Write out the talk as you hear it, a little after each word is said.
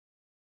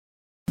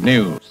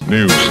News.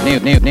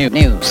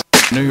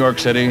 New York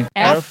City.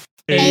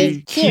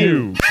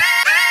 FAQ.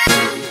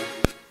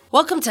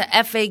 Welcome to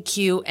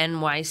FAQ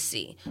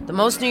NYC, the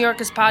most New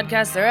Yorkers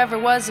podcast there ever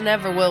was and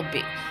ever will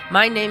be.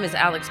 My name is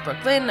Alex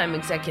Brooklyn. I'm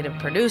executive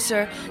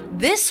producer.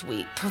 This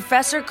week,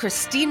 Professor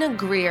Christina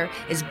Greer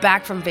is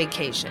back from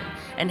vacation,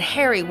 and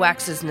Harry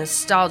waxes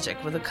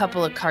nostalgic with a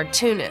couple of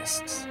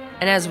cartoonists.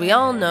 And as we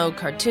all know,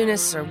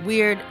 cartoonists are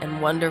weird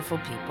and wonderful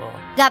people.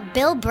 Got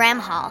Bill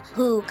Bramhall,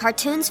 who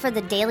cartoons for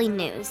the Daily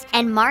News,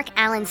 and Mark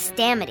Allen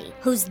Stamety,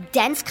 whose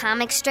dense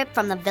comic strip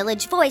from the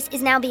Village Voice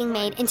is now being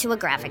made into a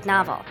graphic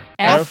novel.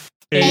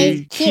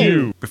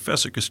 FAQ.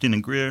 Professor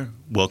Christina Greer,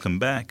 welcome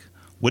back.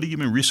 What have you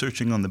been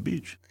researching on the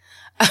beach?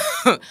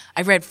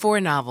 I read 4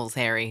 novels,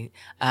 Harry,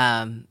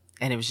 and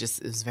it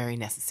was very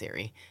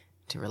necessary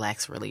to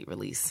relax,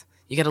 release.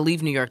 You got to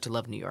leave New York to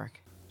love New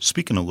York.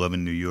 Speaking of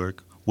loving New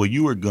York, while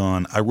you were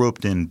gone, I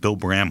roped in Bill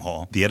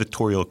Bramhall, the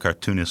editorial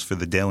cartoonist for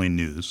the Daily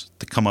News,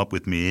 to come up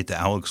with me to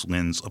Alex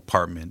Lynn's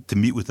apartment to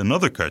meet with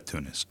another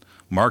cartoonist,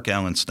 Mark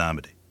Allen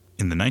Stamety.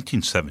 In the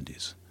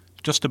 1970s,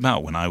 just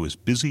about when I was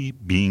busy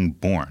being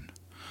born,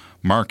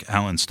 Mark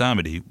Allen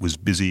Stamety was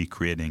busy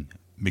creating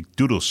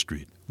McDoodle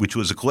Street, which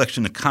was a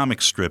collection of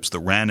comic strips that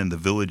ran in the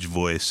Village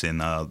Voice in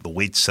the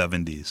late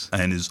 70s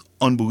and is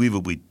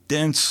unbelievably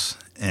dense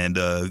and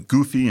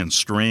goofy and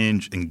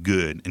strange and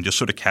good, and just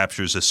sort of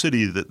captures a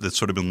city that's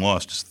sort of been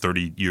lost. Just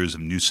 30 years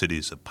of new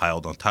cities have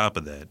piled on top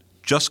of that.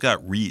 Just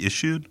got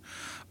reissued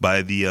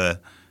by the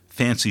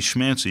fancy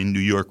schmancy New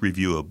York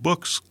Review of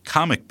Books,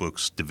 comic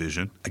books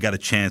division. I got a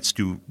chance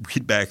to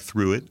read back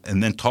through it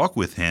and then talk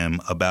with him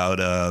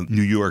about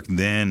New York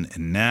then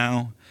and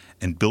now,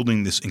 and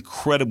building this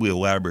incredibly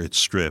elaborate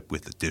strip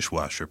with the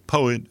dishwasher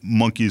poet,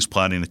 monkeys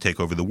plotting to take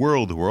over the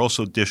world who were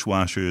also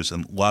dishwashers,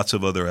 and lots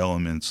of other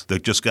elements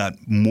that just got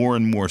more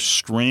and more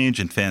strange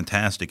and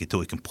fantastic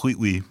until it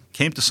completely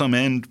came to some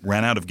end,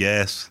 ran out of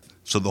gas.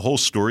 So the whole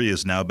story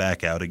is now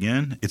back out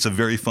again. It's a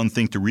very fun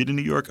thing to read in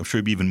New York. I'm sure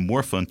it'd be even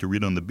more fun to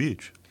read on the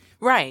beach.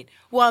 Right.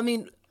 Well, I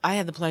mean, I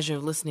had the pleasure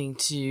of listening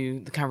to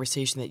the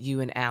conversation that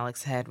you and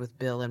Alex had with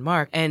Bill and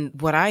Mark.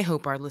 And what I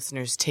hope our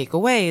listeners take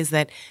away is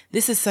that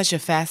this is such a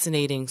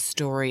fascinating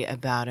story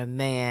about a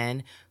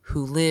man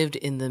who lived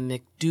in the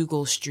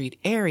McDougal Street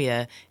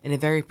area in a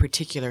very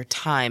particular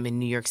time in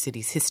New York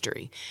City's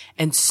history.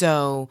 And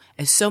so,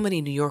 as so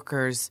many New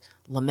Yorkers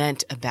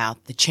lament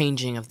about the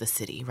changing of the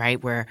city,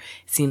 right, where it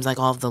seems like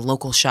all of the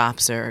local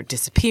shops are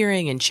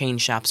disappearing and chain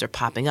shops are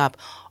popping up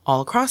all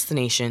across the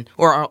nation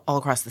or all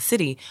across the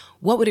city,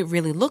 what would it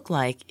really look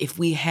like if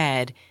we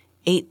had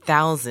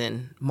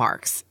 8,000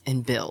 Marks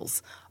and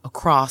Bills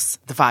across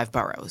the 5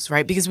 boroughs,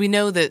 right? Because we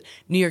know that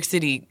New York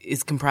City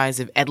is comprised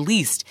of at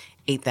least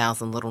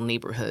 8,000 little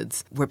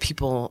neighborhoods where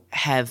people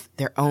have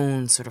their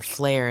own sort of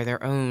flair,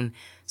 their own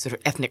sort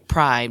of ethnic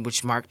pride,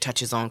 which Mark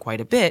touches on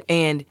quite a bit.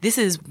 And this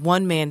is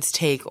one man's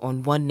take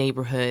on one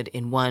neighborhood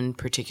in one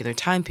particular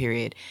time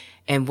period.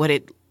 And what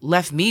it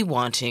left me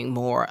wanting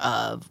more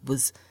of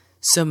was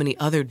so many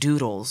other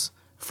doodles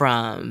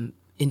from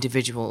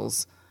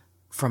individuals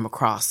from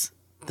across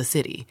the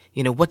city.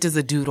 You know, what does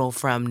a doodle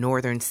from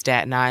northern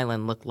Staten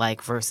Island look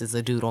like versus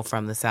a doodle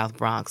from the South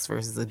Bronx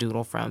versus a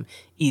doodle from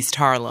East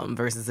Harlem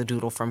versus a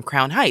doodle from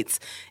Crown Heights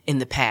in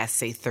the past,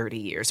 say, 30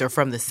 years or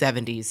from the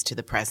 70s to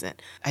the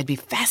present? I'd be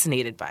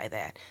fascinated by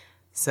that.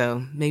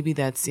 So maybe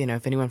that's, you know,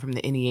 if anyone from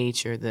the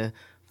NEH or the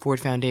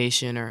Ford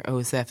Foundation or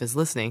OSF is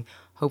listening,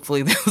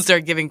 hopefully they'll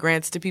start giving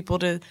grants to people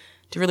to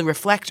really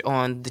reflect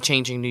on the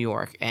changing New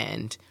York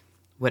and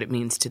what it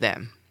means to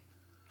them.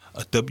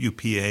 A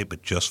WPA,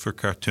 but just for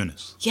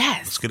cartoonists.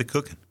 Yes. Let's get it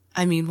cooking.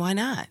 I mean, why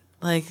not?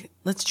 Like,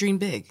 let's dream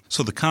big.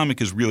 So the comic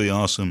is really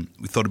awesome.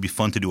 We thought it'd be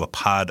fun to do a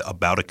pod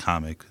about a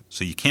comic.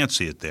 So you can't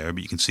see it there,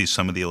 but you can see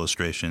some of the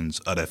illustrations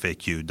at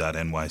faq.nyc.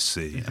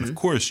 Mm-hmm. And, of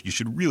course, you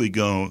should really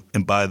go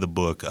and buy the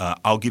book.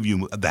 I'll give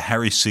you the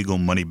Harry Siegel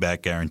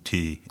money-back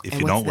guarantee if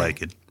you don't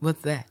like it.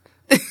 What's that?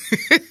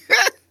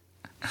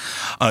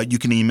 You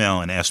can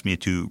email and ask me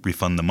to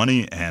refund the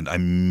money, and I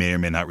may or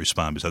may not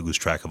respond because I lose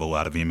track of a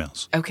lot of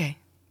emails. Okay.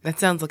 That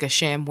sounds like a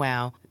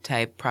ShamWow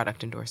type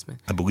product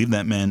endorsement. I believe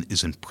that man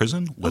is in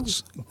prison.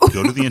 Let's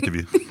go to the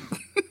interview.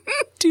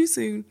 Too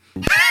soon.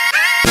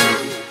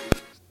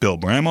 Bill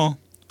Bramhall,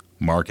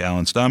 Mark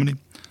Allen Stamety,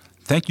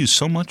 thank you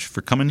so much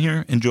for coming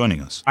here and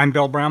joining us. I'm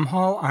Bill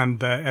Bramhall. I'm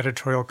the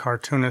editorial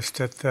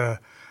cartoonist at the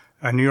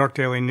New York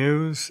Daily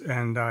News,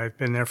 and I've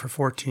been there for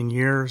 14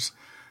 years.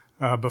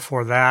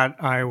 Before that,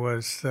 I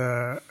was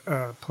the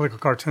political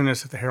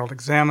cartoonist at the Herald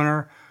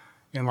Examiner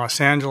in Los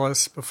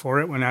Angeles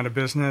before it went out of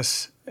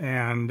business.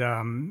 And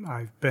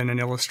I've been an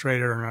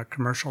illustrator and a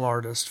commercial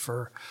artist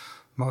for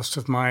most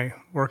of my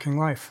working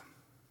life.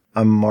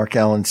 I'm Mark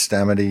Allen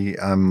Stamety.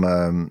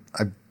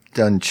 I've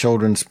done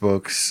children's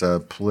books,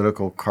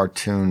 political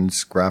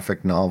cartoons,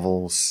 graphic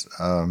novels,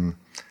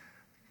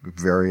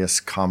 various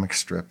comic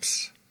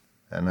strips.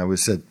 And I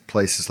was at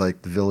places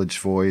like the Village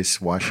Voice,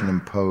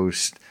 Washington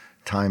Post,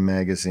 Time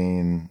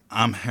Magazine.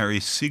 I'm Harry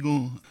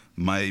Siegel.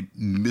 My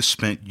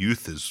misspent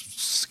youth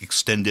is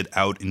extended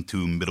out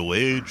into middle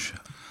age.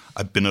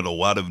 I've been at a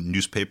lot of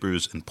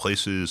newspapers and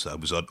places. I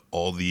was at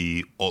all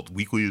the alt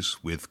weeklies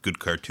with good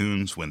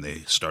cartoons when they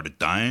started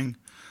dying.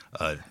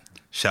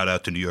 Shout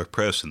out to New York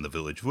Press and the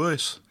Village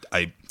Voice.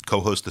 I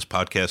co-host this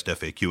podcast,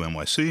 FAQ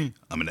NYC.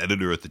 I'm an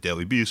editor at the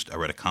Daily Beast. I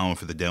write a column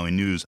for the Daily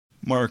News.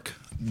 Mark,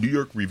 New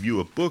York Review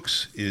of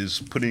Books is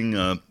putting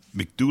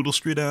McDougal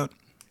Street out,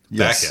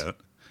 back out.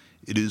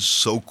 It is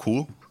so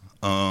cool.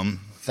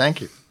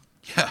 Thank you.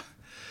 Yeah.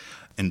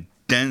 And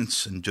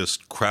dense and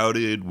just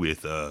crowded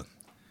with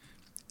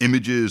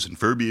images and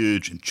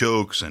verbiage and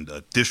jokes and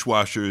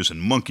dishwashers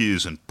and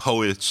monkeys and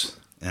poets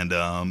and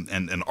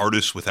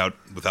artists without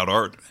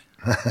art.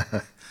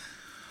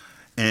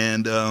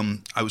 And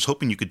I was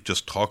hoping you could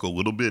just talk a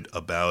little bit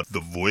about the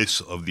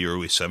voice of the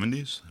early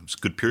 70s. It was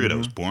a good period. I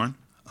was born.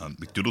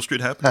 McDougal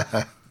Street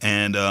happened.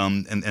 and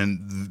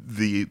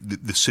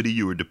the city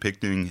you were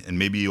depicting, and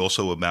maybe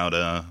also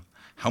about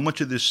how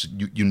much of this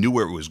you knew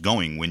where it was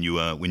going when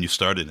you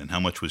started, and how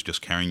much was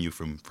just carrying you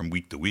from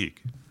week to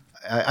week.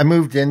 I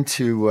moved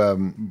into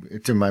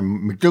to my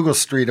McDougal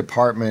Street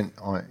apartment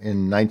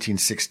in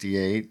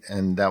 1968,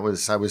 and I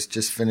was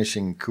just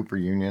finishing Cooper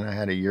Union. I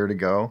had a year to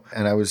go,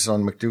 and I was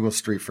on McDougal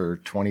Street for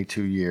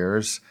 22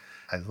 years.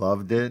 I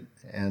loved it,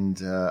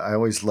 and I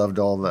always loved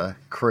all the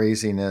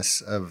craziness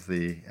of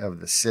the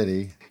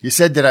city. You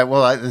said,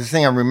 the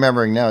thing I'm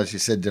remembering now is you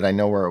said, did I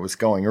know where it was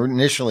going? Or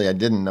initially, I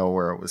didn't know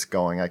where it was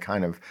going. I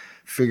kind of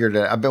figured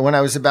it out. But when I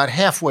was about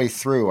halfway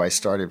through, I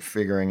started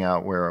figuring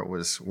out where it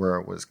was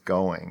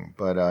going.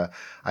 But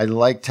I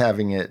liked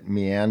having it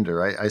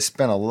meander. I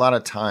spent a lot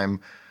of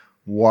time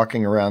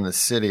walking around the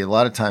city, a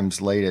lot of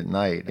times late at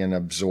night, and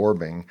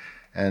absorbing.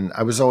 And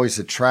I was always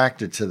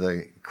attracted to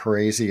the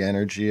crazy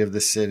energy of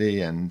the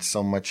city and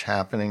so much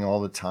happening all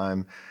the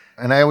time.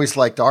 And I always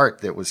liked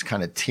art that was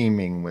kind of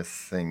teeming with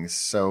things.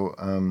 So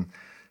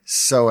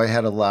I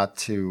had a lot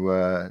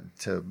to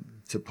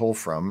pull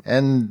from.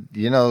 And,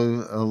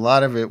 a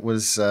lot of it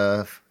was,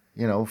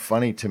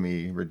 funny to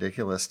me,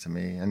 ridiculous to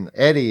me. And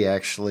Eddie,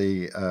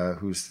 actually,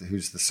 who's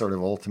the sort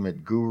of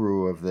ultimate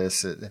guru of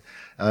this,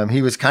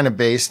 he was kind of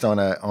based on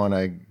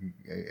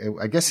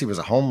I guess he was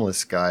a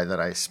homeless guy that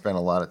I spent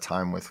a lot of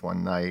time with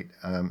one night.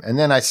 And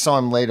then I saw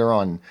him later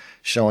on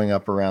showing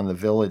up around the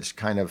village,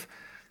 kind of.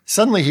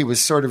 Suddenly he was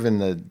sort of in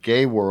the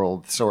gay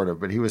world, sort of,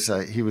 but he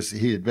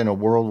had been a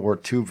World War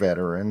II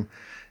veteran.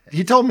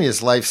 He told me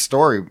his life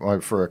story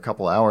for a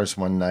couple hours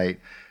one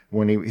night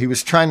when he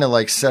was trying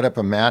to set up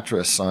a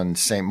mattress on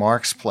St.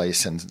 Mark's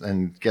Place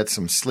and get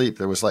some sleep.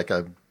 There was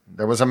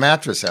a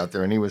mattress out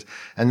there,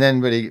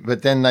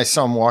 but then I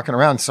saw him walking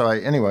around. So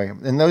anyway,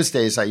 in those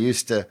days I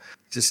used to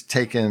just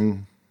take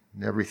in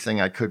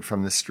everything I could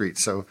from the street.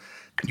 So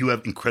you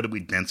have incredibly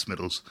dense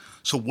middles.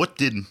 So what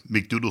did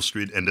McDougal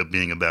Street end up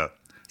being about?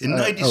 In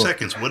 90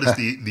 seconds, what is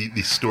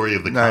the story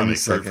of the comic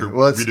for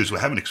readers who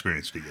haven't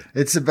experienced it yet?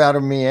 It's about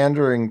a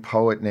meandering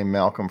poet named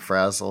Malcolm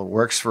Frazzle.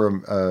 Works for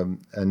a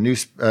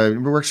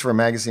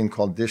magazine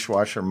called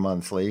Dishwasher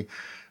Monthly.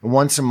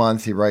 Once a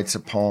month, he writes a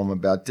poem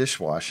about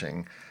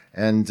dishwashing.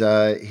 And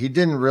he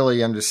didn't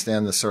really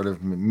understand the sort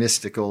of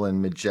mystical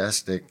and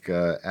majestic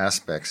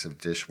aspects of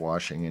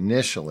dishwashing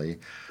initially.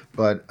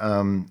 But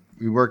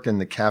we worked in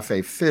the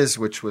Café Fizz,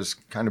 which was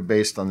kind of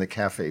based on the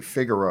Café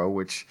Figaro,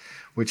 which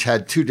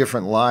had two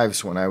different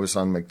lives when I was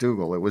on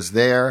McDougal. It was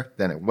there,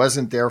 then it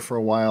wasn't there for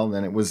a while,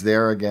 then it was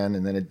there again,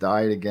 and then it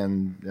died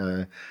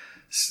again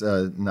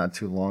not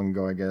too long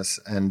ago, I guess.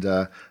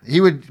 And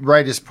he would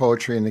write his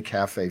poetry in the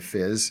Café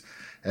Fizz,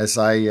 as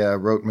I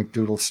wrote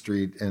McDougal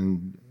Street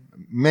in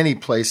many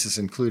places,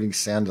 including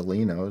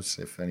Sandalino's,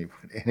 if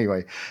anybody.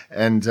 Anyway,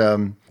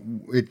 and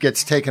it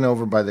gets taken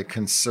over by the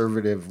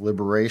Conservative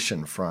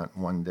Liberation Front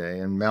one day,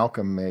 and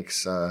Malcolm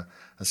makes a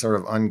sort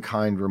of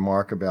unkind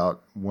remark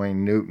about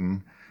Wayne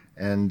Newton,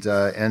 and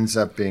ends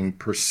up being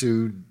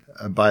pursued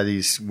by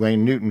these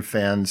Wayne Newton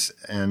fans,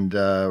 and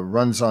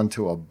runs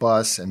onto a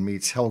bus and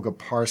meets Helga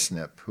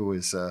Parsnip, who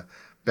is a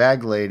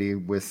bag lady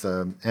with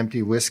an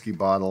empty whiskey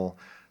bottle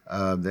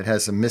that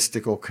has a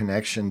mystical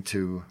connection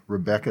to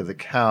Rebecca the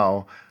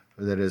cow,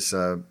 that is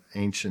an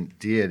ancient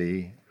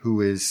deity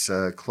who is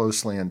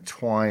closely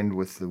entwined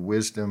with the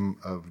wisdom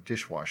of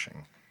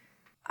dishwashing.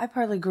 I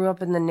partly grew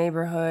up in the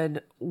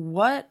neighborhood.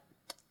 What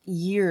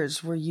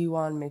years were you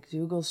on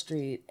McDougal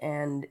Street,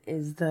 and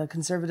is the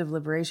Conservative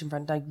Liberation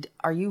Front,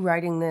 are you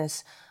writing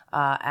this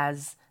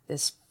as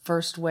this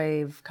first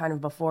wave, kind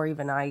of before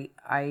even I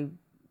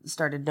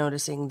started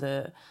noticing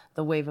the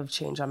wave of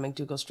change on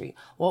McDougal Street?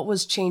 What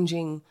was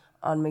changing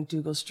on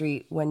McDougal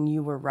Street when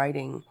you were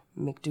writing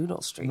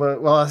McDougal Street?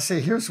 Well, I'll say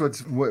here's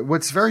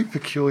what's very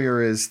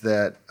peculiar is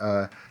that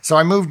so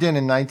I moved in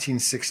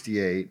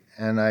 1968,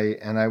 and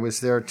I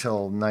was there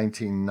till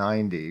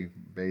 1990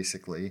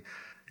 basically.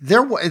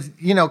 There was,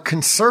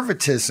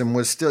 conservatism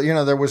was still,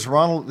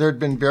 there'd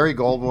been Barry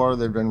Goldwater,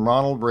 there'd been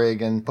Ronald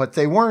Reagan, but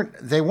they weren't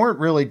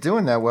really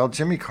doing that well.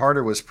 Jimmy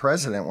Carter was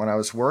president when I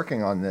was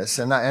working on this,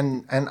 and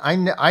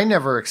I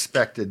never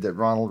expected that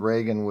Ronald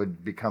Reagan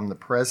would become the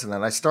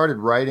president. I started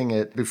writing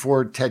it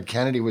before Ted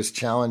Kennedy was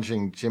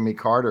challenging Jimmy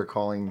Carter,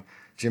 calling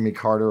Jimmy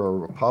Carter a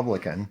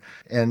Republican.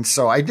 And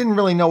so I didn't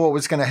really know what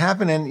was going to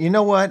happen. And you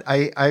know what?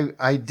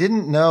 I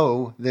didn't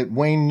know that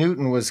Wayne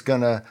Newton was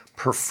going to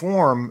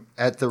perform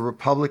at the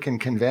Republican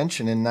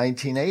convention in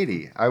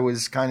 1980. I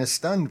was kind of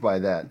stunned by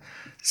that.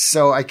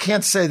 So I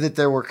can't say that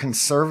there were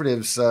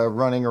conservatives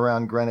running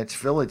around Greenwich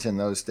Village in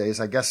those days.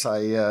 I guess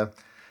I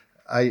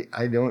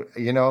don't,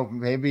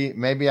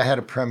 maybe I had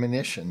a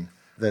premonition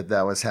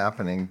that was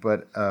happening.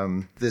 But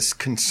this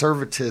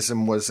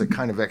conservatism was a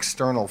kind of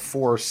external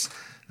force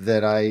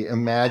that I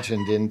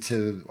imagined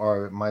into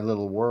my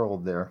little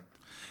world there.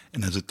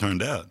 And as it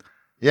turned out.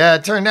 Yeah,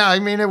 it turned out. I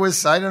mean, it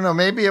was, I don't know,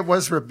 maybe it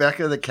was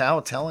Rebecca the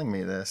cow telling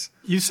me this.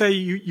 You say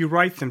you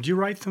write them. Do you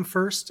write them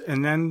first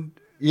and then?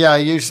 Yeah,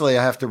 usually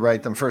I have to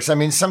write them first. I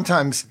mean,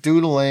 sometimes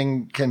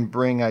doodling can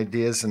bring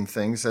ideas and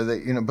things,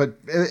 but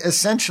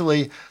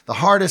essentially the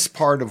hardest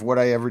part of what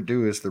I ever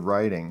do is the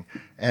writing.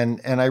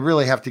 And I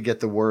really have to get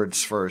the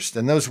words first.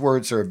 And those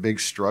words are a big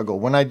struggle.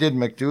 When I did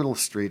McDougal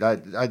Street,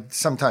 I'd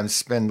sometimes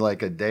spend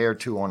like a day or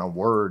two on a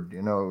word.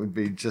 It would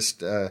be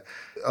just a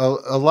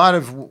lot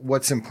of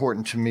what's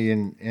important to me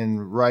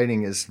in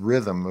writing is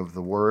rhythm of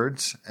the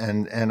words.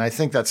 And I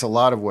think that's a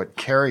lot of what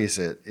carries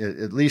it,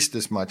 at least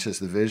as much as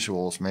the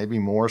visuals, maybe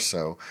more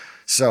so.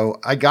 So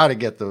I got to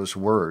get those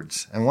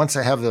words. And once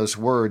I have those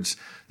words,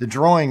 the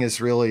drawing is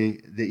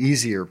really the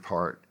easier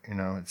part.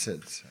 It's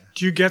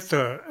Do you get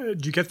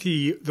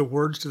the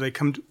words? Do they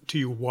come to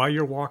you while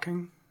you're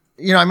walking?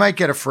 I might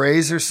get a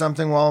phrase or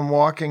something while I'm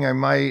walking. I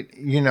might,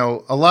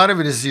 a lot of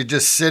it is you're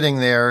just sitting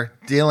there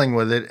dealing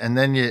with it, and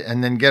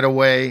then get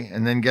away,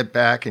 and then get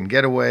back, and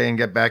get away, and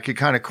get back. You're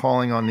kind of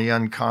calling on the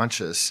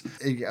unconscious.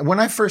 When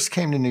I first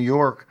came to New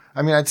York,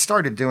 I mean, I'd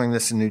started doing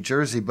this in New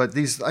Jersey, but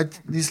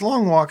these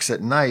long walks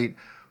at night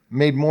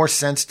made more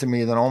sense to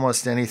me than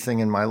almost anything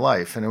in my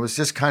life. And it was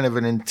just kind of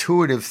an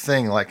intuitive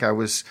thing.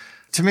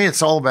 To me,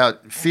 it's all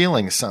about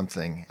feeling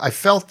something. I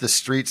felt the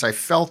streets, I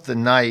felt the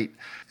night,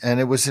 and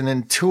it was an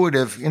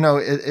intuitive,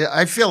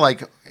 I feel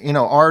like,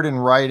 art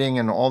and writing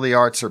and all the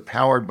arts are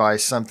powered by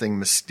something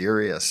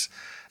mysterious.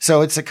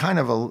 So it's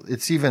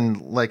it's even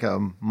like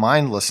a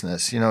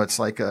mindlessness,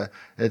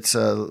 it's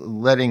a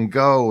letting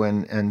go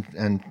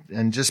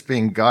and just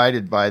being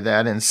guided by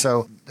that. And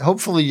so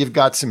hopefully you've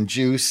got some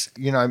juice.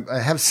 I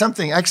have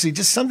something, actually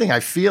just something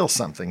I feel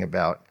something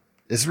about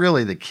is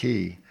really the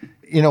key.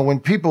 When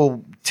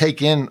people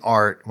take in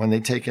art, when they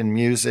take in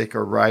music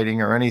or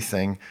writing or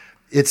anything,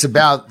 it's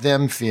about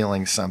them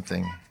feeling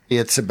something.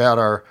 It's about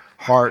our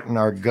heart and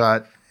our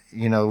gut.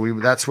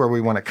 That's where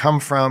we want to come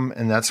from,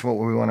 and that's what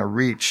we want to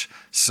reach.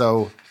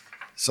 So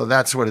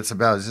that's what it's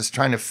about, is just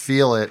trying to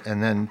feel it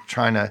and then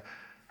trying to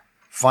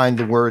find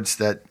the words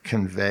that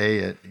convey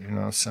it,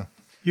 so.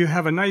 You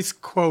have a nice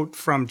quote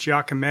from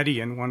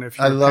Giacometti in one of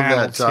your I love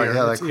panels that. here.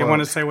 Yeah, that you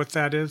want to say what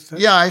that is?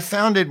 Yeah, I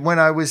found it when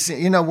I was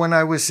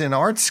in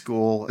art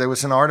school. There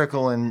was an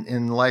article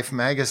in Life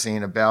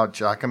magazine about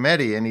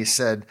Giacometti, and he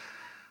said,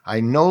 "I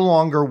no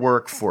longer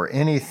work for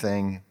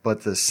anything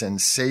but the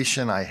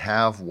sensation I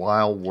have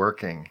while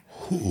working."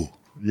 Ooh.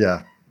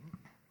 Yeah.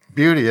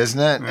 Beauty, isn't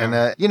it?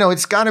 Yeah. And,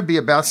 it's got to be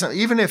about something,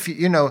 even if,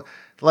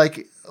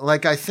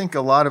 like I think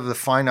a lot of the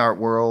fine art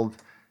world,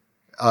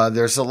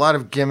 there's a lot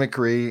of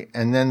gimmickry,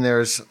 and then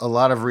there's a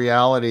lot of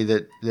reality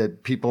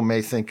that people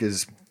may think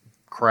is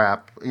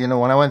crap. When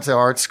I went to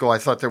art school, I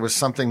thought there was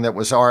something that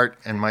was art,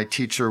 and my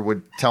teacher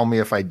would tell me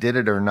if I did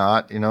it or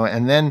not,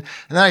 and then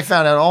I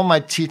found out all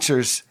my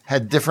teachers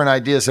had different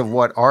ideas of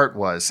what art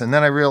was. And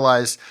then I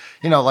realized,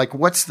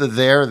 what's the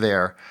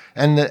there?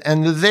 And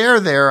the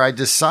there, I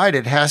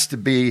decided has to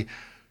be,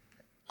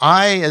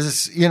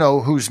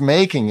 who's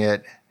making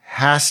it,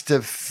 has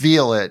to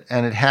feel it,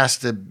 and it has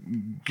to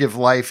give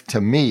life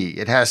to me.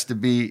 It has to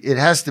be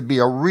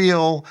a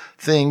real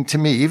thing to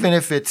me, even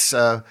if it's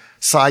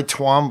Cy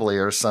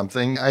Twombly or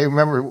something. I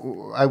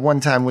remember I one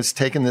time was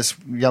taking this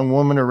young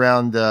woman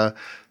around the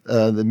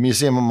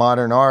Museum of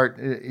Modern Art,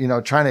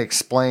 trying to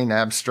explain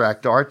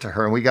abstract art to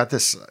her, and we got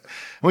this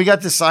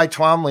Cy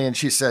Twombly, and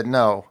she said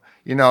no.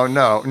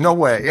 No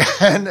way.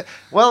 And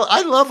well,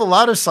 I love a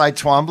lot of Cy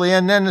Twombly,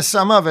 and then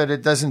some of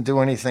it doesn't do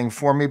anything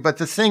for me. But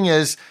the thing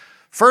is,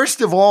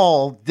 first of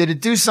all, did it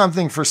do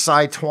something for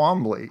Cy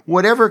Twombly?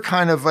 Whatever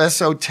kind of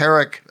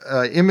esoteric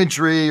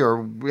imagery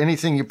or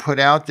anything you put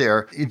out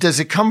there, does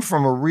it come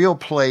from a real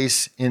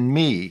place in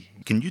me?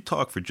 Can you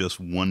talk for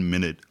just 1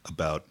 minute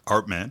about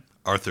Artman,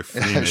 Arthur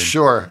Freeman,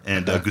 Sure.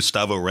 and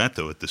Gustavo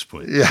Ranto at this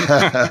point?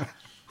 Yeah.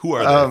 Who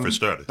are they, for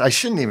starters? I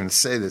shouldn't even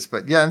say this,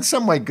 but yeah, in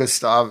some way,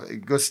 Gustav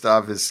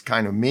is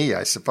kind of me,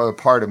 I suppose,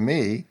 part of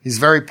me. He's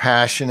very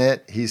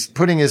passionate. He's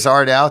putting his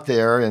art out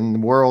there, and the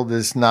world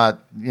is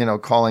not,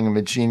 calling him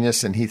a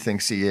genius, and he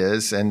thinks he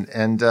is. And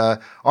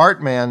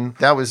Artman,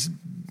 that was,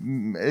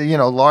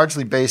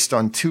 largely based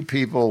on two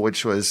people,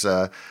 which was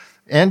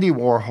Andy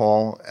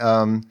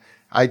Warhol.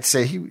 I'd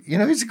say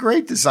he's a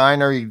great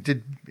designer. He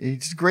did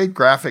he's a great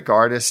graphic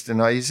artist,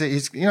 and he's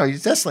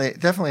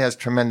definitely has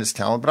tremendous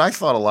talent. But I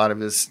thought a lot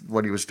of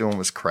what he was doing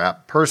was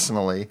crap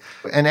personally.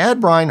 And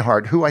Ed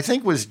Reinhardt, who I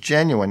think was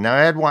genuine. Now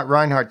Ed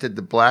Reinhardt did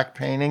the black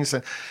paintings,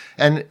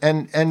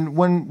 and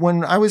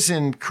when I was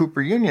in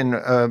Cooper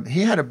Union,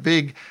 he had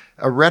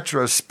a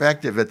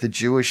retrospective at the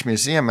Jewish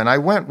Museum, and I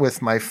went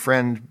with my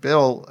friend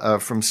Bill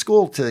from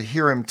school to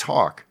hear him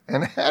talk.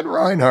 And Ed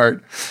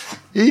Reinhardt,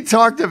 he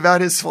talked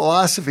about his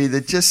philosophy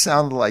that just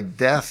sounded like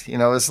death. You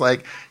know, it was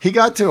like he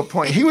got to a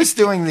point, he was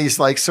doing these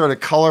like sort of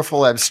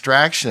colorful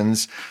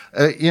abstractions,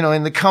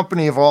 in the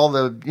company of all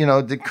the,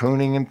 de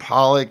Kooning and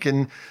Pollock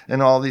and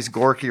all these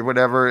Gorky or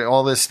whatever,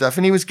 all this stuff.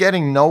 And he was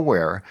getting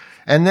nowhere.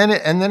 And then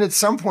at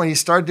some point he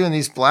started doing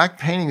these black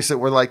paintings that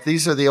were like,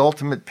 these are the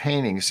ultimate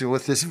paintings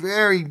with this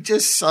very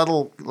just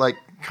subtle, like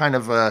kind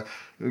of a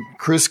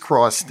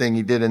crisscross thing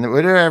he did and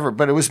whatever,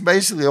 but it was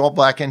basically all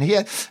black. And he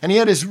had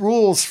his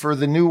rules for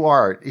the new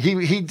art.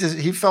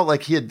 He felt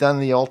like he had done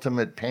the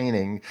ultimate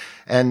painting,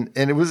 and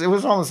it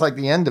was almost like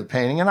the end of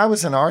painting. And I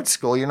was in art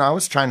school, I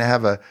was trying to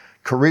have a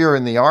career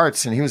in the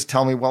arts, and he was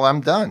telling me, well,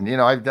 I'm done.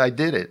 I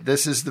did it.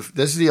 This is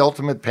the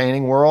ultimate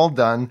painting. We're all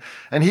done.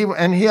 And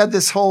he had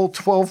this whole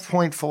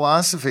 12-point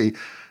philosophy.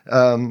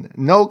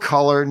 No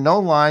color, no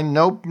line,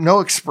 no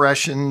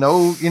expression,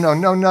 no,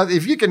 nothing.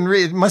 If you can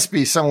read, it must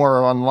be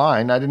somewhere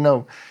online. I didn't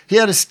know. He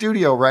had a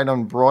studio right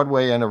on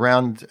Broadway and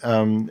around,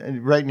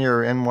 right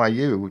near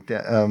NYU.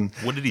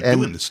 What did he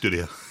do in the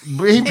studio?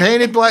 He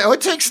painted black. Oh,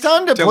 it takes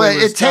time to play.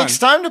 It takes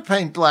time to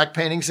paint black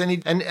paintings.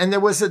 And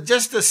there was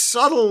just a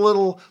subtle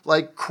little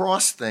like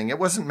cross thing. It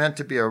wasn't meant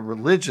to be a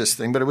religious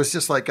thing, but it was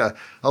just like a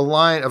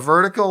line, a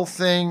vertical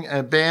thing,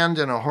 a band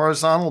and a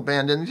horizontal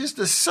band, and just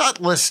the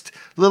subtlest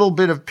little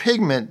bit of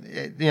pigment,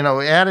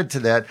 added to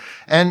that.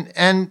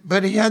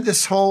 But he had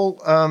this whole,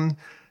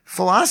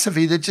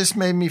 philosophy that just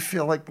made me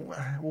feel like,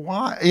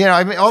 why?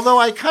 Although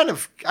I can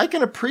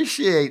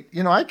appreciate,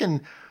 I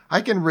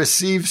can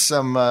receive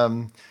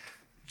some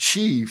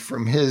chi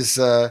from his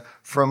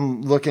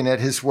from looking at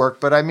his work,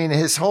 but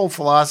his whole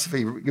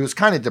philosophy, it was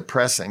kind of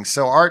depressing.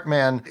 So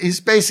Artman, he's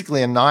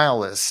basically a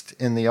nihilist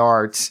in the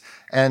arts,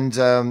 and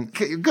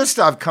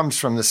Gustav comes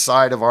from the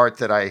side of art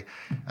that I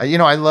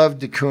love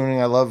de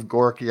Kooning, I love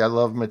Gorky, I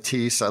love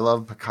Matisse, I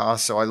love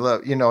Picasso, I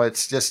love,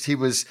 it's just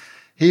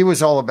he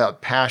was all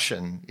about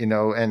passion,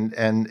 and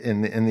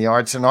in the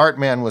arts, and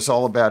Artman was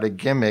all about a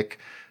gimmick,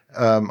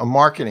 a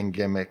marketing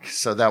gimmick.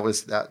 So that's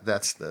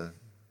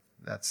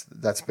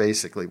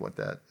basically what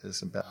that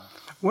is about.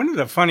 One of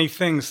the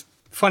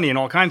funny in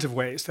all kinds of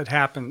ways that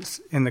happens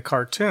in the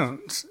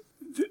cartoons,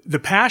 the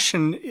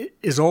passion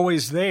is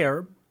always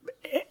there,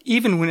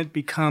 even when it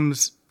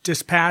becomes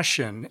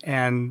dispassion,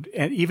 and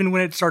even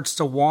when it starts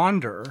to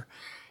wander.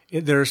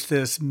 There's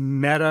this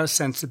meta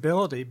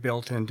sensibility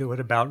built into it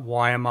about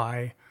why am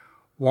I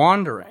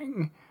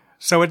wandering?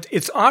 So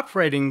it's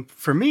operating,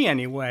 for me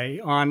anyway,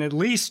 on at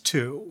least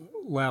two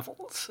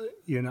levels,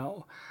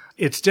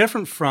 It's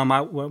different from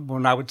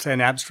when I would say an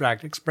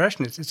abstract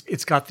expressionist.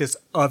 It's got this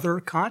other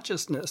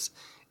consciousness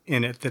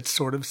in it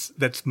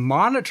that's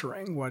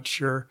monitoring what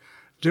you're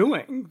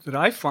doing, that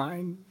I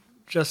find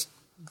just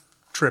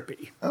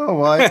trippy. Oh,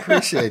 well, I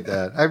appreciate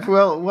that.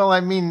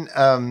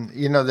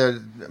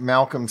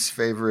 Malcolm's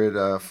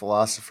favorite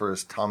philosopher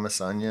is Thomas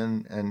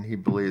Onion, and he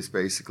believes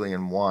basically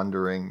in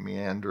wandering,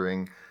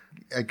 meandering.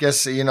 I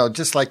guess,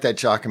 just like that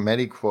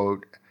Giacometti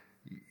quote,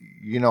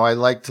 I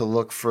like to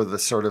look for the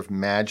sort of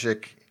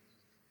magic,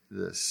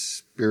 the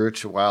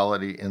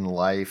spirituality in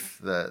life,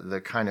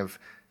 the kind of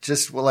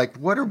just like,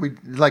 what are we?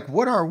 I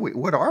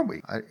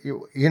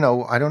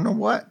don't know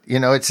what,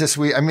 it's just,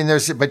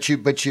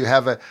 but you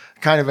have a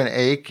kind of an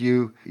ache,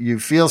 you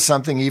feel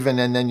something even,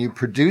 and then you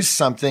produce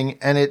something,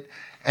 and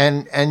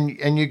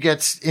you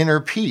get inner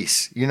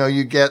peace,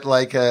 you get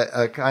like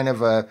a kind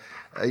of a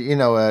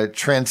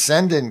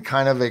transcendent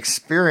kind of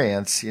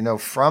experience,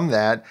 from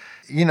that.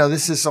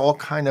 This is all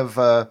kind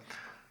of,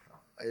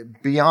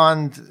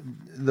 beyond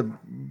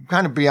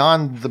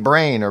the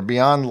brain or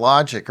beyond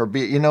logic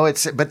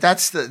but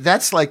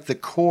that's like the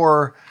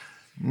core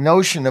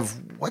notion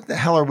of what the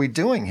hell are we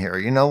doing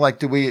here?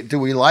 Do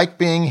we like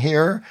being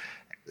here?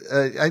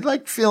 I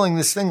like feeling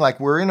this thing like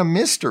we're in a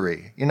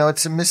mystery.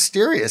 It's a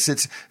mysterious.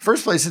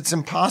 First place, it's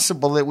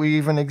impossible that we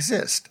even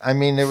exist.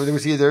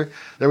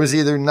 There was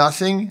either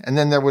nothing and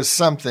then there was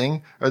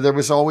something, or there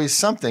was always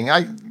something.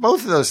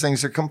 Both of those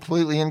things are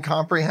completely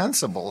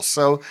incomprehensible.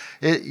 So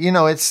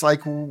it's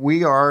like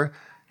we are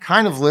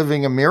kind of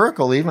living a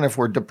miracle, even if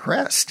we're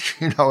depressed.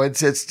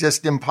 It's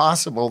just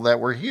impossible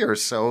that we're here.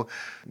 So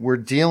we're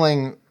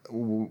dealing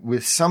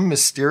with some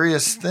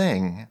mysterious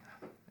thing.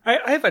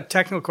 I have a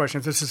technical question,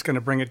 if this is going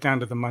to bring it down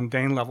to the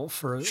mundane level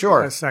for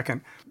a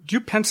second. Do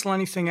you pencil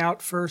anything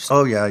out first?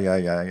 Oh,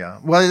 yeah.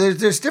 Well,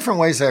 there's different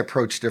ways I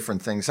approach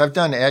different things. I've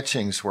done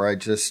etchings where I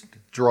just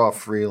draw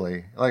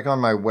freely. Like on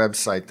my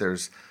website,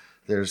 there's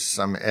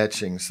some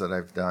etchings that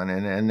I've done,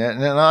 and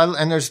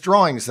there's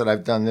drawings that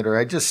I've done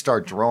I just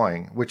start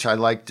drawing, which I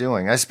like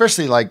doing. I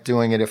especially like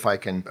doing it if I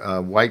can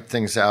white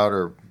things out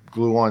or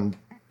glue on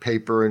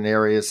paper in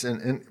areas.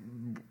 And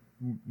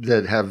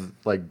that have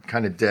like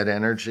kind of dead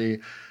energy.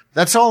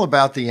 That's all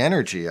about the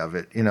energy of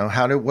it. You know,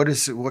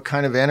 what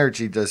kind of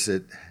energy does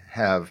it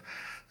have?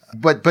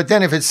 But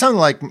then if it's something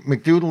like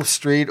McDougal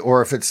Street,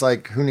 or if it's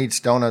like Who Needs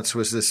Donuts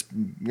was this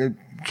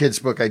kid's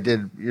book I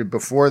did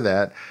before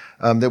that,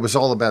 that was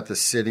all about the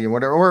city and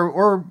whatever,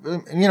 or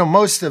you know,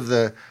 most of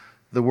the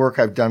work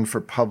I've done for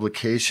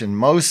publication,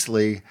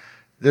 mostly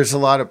there's a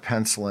lot of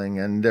penciling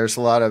and there's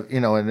a lot of,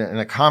 you know, in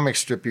a comic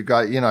strip, you've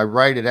got, you know, I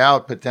write it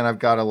out, but then I've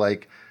got to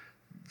like,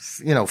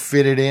 you know,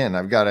 fit it in.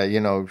 I've got to, you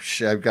know,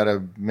 I've got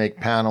to make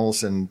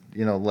panels and,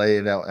 you know, lay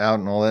it out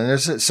and all that. And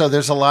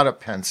there's a lot of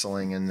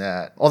penciling in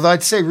that. Although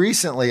I'd say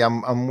recently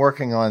I'm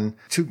working on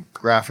 2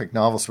 graphic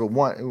novels, but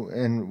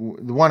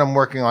the one I'm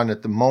working on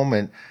at the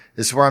moment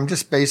is where I'm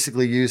just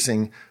basically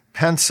using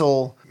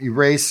pencil,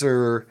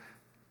 eraser,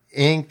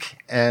 ink,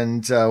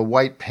 and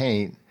white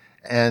paint.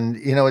 And,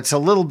 you know, it's a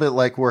little bit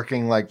like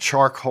working like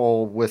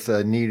charcoal with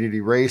a kneaded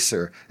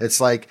eraser. It's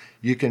like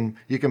you can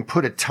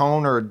put a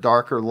tone or a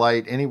darker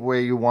light any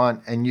way you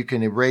want, and you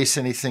can erase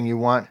anything you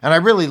want. And I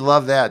really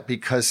love that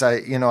because I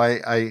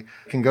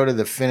can go to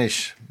the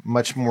finish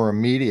much more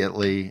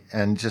immediately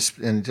and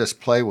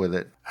just play with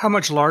it. How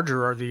much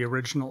larger are the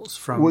originals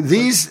from? Well,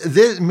 this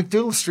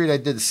McDougal Street, I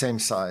did the same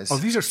size. Oh,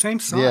 these are same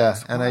size. Yeah,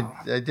 and wow.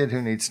 I did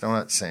Who Needs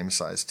Donuts, same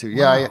size too.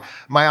 Yeah,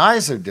 my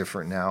eyes are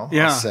different now.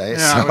 Yeah, I'll say. yeah,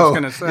 So I was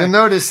gonna say. You'll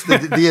notice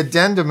the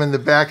addendum in the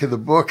back of the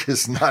book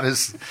is not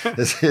as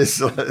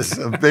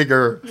a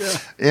bigger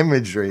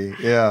imagery.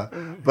 Yeah,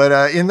 but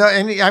and I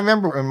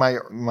remember in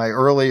my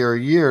earlier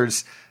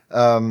years.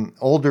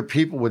 Older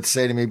people would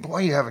say to me,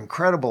 "Boy, you have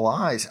incredible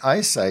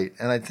eyesight,"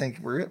 and I think,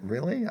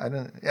 "Really? I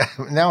don't."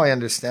 Now I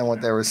understand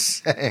what they were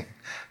saying.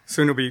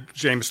 Soon it'll be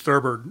James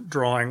Thurber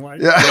drawing like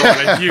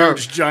a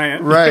huge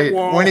giant right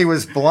wall. When he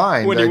was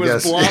blind. When he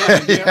was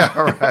blind, yeah,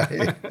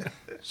 right.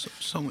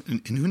 So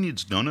in Who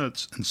Needs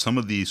Donuts and some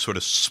of the sort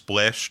of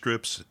splash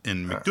strips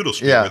in McDougal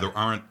Street yeah. where there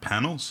aren't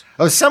panels?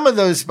 Oh, some of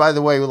those, by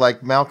the way,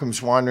 like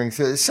Malcolm's Wandering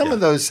Through, some of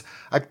those,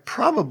 I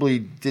probably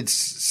did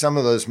some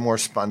of those more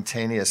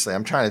spontaneously.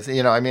 I'm trying to think,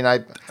 you know, I mean,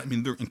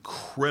 they're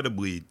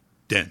incredibly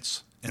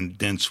dense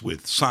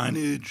with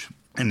signage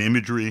and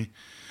imagery.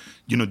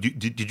 You know,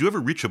 did you ever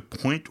reach a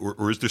point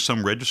or is there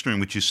some register in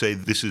which you say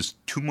this is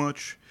too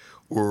much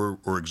or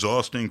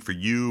exhausting for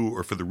you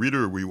or for the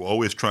reader, or were you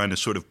always trying to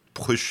sort of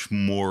push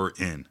more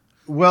in?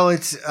 Well,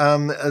 it's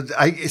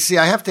I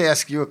have to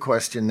ask you a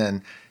question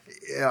then.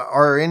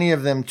 Are any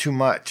of them too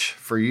much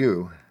for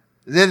you?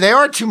 They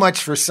are too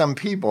much for some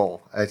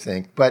people, I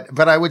think.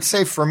 But I would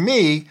say for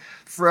me,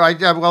 I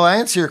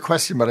answer your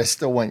question, but I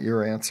still want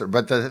your answer.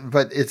 But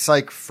it's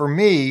like for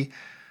me,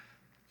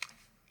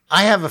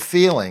 I have a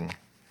feeling,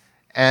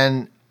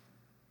 and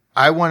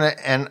I want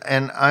to, and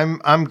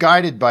I'm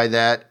guided by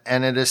that.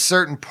 And at a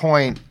certain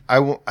point, I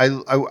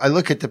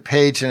look at the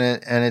page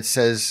and it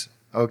says,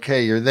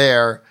 "Okay, you're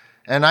there,"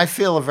 and I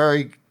feel a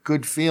very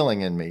good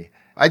feeling in me.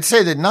 I'd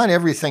say that not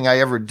everything I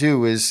ever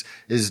do is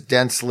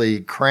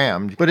densely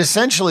crammed, but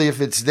essentially, if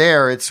it's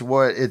there, it's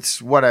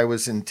what I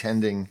was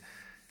intending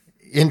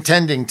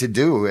to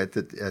do at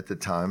the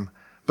time.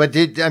 But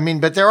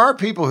there are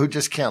people who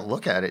just can't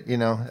look at it, you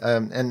know.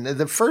 And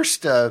the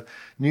first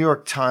New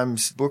York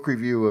Times book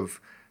review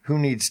of Who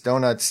Needs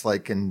Donuts,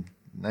 like in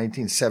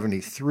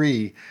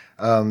 1973,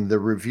 the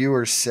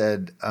reviewer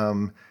said,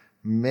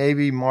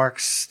 maybe Mark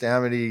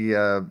Stamety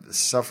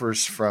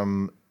suffers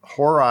from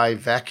hori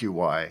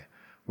vacui,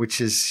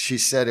 which is, she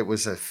said it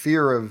was a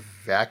fear of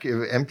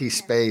empty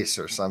space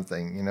or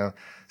something, you know.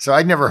 So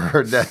I'd never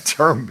heard that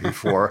term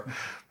before.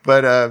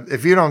 But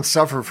if you don't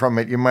suffer from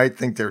it, you might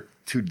think they're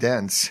too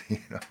dense, you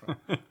know.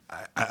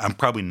 I'm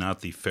probably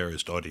not the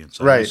fairest audience.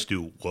 Right. I used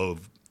to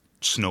love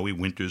snowy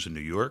winters in New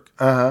York,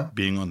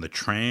 being on the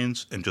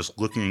trains and just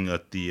looking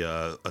at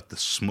the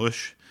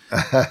smush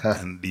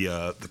and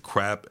the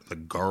crap, the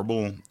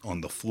garble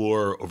on the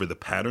floor over the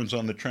patterns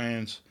on the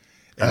trains,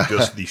 and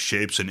just the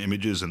shapes and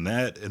images and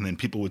that, and then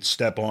people would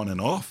step on and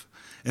off,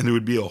 and there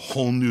would be a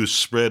whole new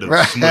spread of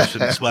smush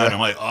and splat. I'm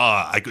like,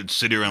 I could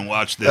sit here and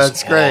watch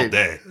this all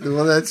day.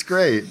 Well, that's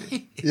great.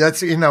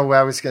 That's, you know,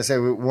 I was going to say,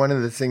 one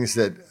of the things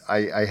that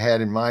I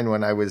had in mind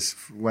when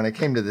I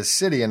came to the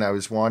city and I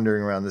was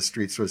wandering around the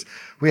streets was,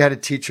 we had a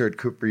teacher at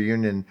Cooper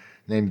Union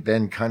named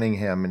Ben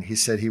Cunningham, and he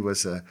said he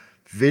was a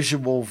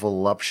visual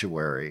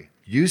voluptuary.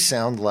 You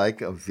sound like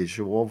a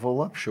visual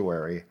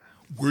voluptuary.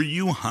 Were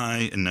you high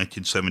in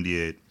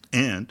 1978?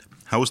 And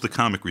how was the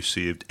comic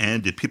received?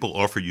 And did people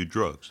offer you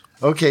drugs?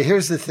 Okay,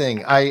 here's the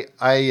thing. I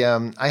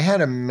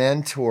had a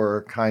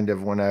mentor kind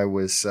of when I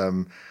was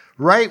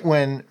right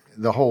when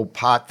the whole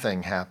pot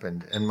thing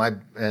happened,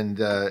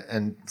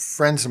 and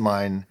friends of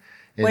mine.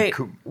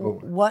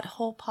 What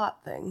whole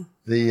pot thing?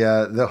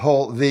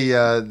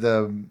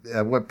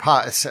 What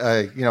pots?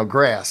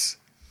 Grass.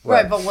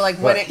 Right, but like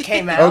when it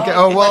came out. Okay.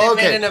 Oh well.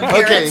 Okay.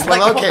 Okay. Okay.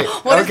 Well. Okay.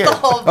 What is the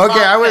whole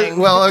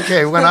pot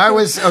thing? When I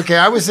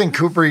was in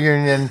Cooper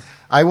Union.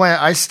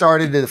 I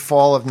started in the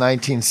fall of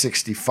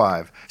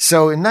 1965.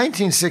 So in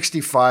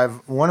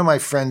 1965, one of my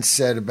friends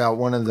said about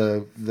one of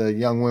the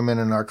young women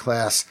in our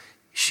class,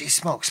 she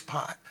smokes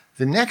pot.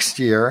 The next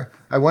year,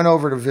 I went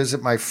over to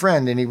visit my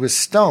friend, and he was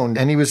stoned,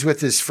 and he was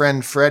with his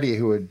friend Freddie,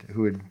 who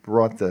had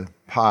brought the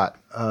pot.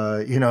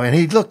 And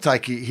he looked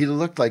like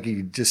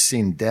he'd just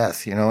seen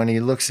death, and he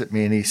looks at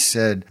me and he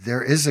said,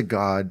 "There is a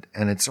God,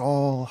 and it's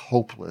all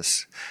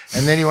hopeless."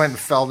 And then he went and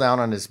fell down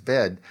on his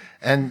bed.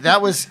 And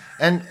that was,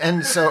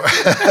 and so.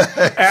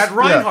 Add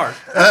Reinhardt.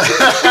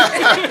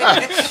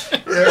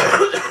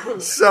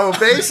 So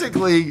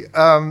basically,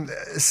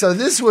 so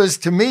this was,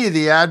 to me,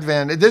 the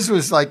advent. This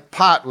was like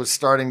pot was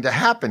starting to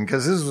happen,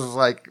 because this was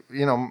like,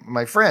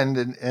 my friend,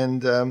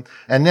 and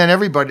then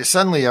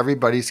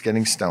everybody's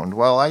getting stoned.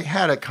 Well, I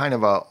had a kind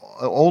of an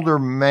older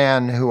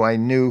man who I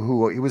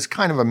knew, he was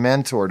kind of a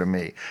mentor to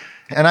me.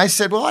 And I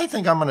said, well, I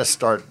think I'm going to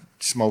start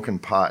smoking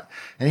pot.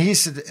 And he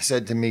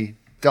said to me,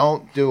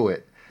 "Don't do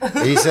it."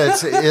 He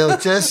said, it'll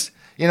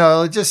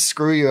just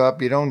screw you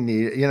up. You don't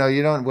need it.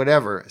 You don't,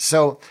 whatever.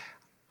 So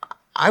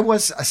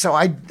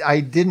I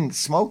didn't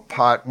smoke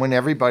pot when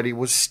everybody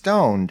was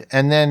stoned.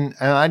 And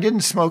I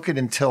didn't smoke it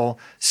until,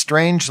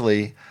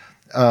 strangely,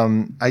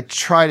 I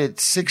tried it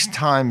 6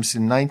 times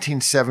in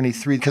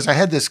 1973, because I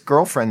had this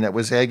girlfriend that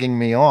was egging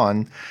me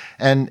on.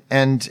 And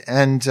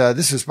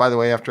this was, by the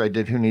way, after I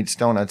did Who Needs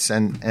Donuts.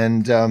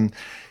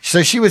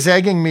 So she was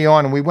egging me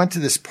on, and we went to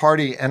this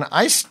party, and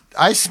I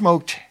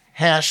smoked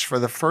hash for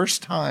the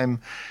first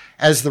time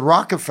as the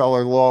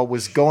Rockefeller law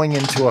was going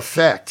into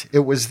effect.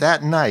 It was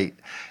that night.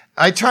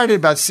 I tried it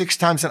about 6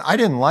 times, and I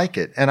didn't like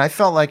it. And I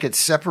felt like it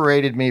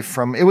separated me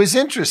from, it was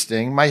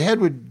interesting. My head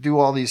would do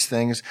all these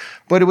things,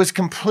 but it was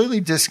completely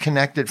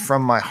disconnected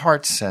from my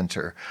heart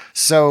center.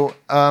 So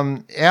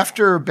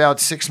after about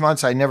 6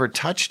 months, I never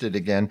touched it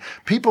again.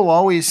 People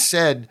always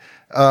said,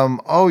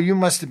 "Oh, you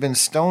must have been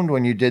stoned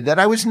when you did that."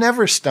 I was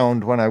never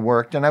stoned when I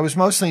worked, and I was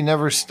mostly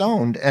never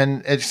stoned,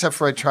 and except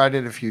for I tried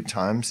it a few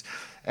times.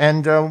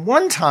 And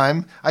one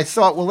time I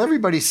thought, well,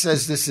 everybody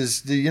says this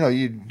is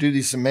you do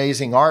this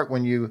amazing art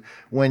when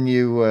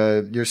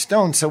you're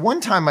stoned. So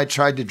one time I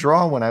tried to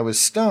draw when I was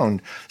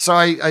stoned. So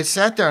I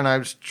sat there and I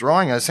was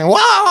drawing. I was saying,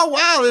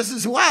 wow, this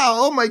is wow.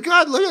 Oh my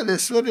God, look at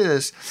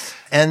this.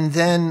 And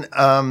then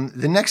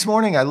the next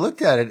morning I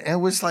looked at it, and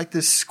it was like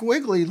this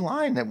squiggly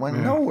line that went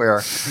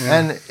nowhere. Yeah.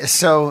 And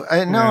so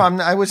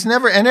I was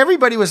never, and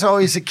everybody was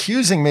always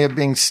accusing me of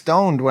being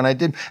stoned when I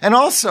did. And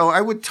also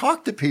I would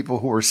talk to people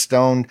who were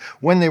stoned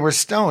when they were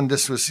stoned.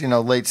 This was,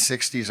 late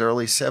 60s,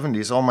 early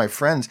 70s, all my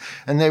friends.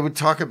 And they would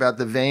talk about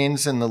the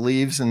veins and the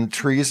leaves and the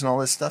trees and all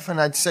this stuff. And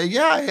I'd say,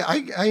 yeah,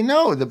 I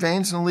know the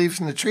veins and the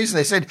leaves and the trees. And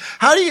they said,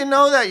 "How do you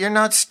know that? You're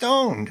not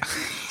stoned."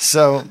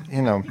 So,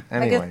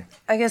 anyway.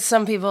 I guess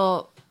some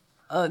people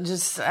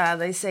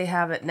they say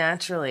have it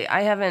naturally.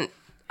 I haven't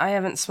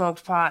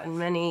smoked pot in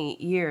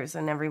many years,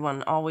 and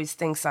everyone always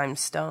thinks I'm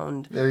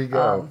stoned. There you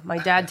go. My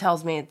dad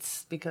tells me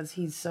it's because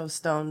he's so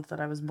stoned that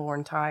I was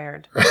born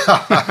tired.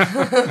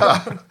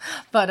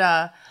 But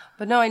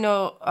no, I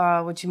know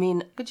what you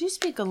mean. Could you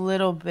speak a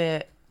little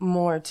bit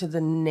more to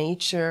the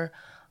nature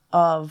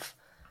of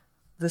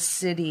the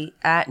city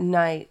at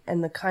night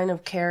and the kind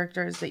of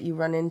characters that you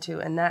run into,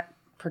 and that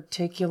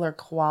particular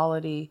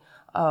quality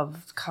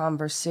of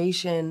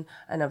conversation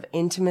and of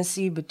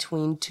intimacy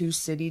between two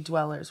city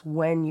dwellers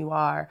when you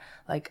are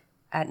like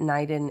at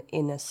night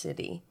in a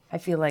city? I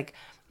feel like,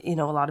 a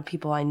lot of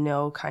people I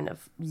know kind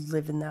of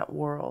live in that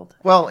world.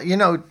 Well,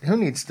 Who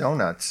Needs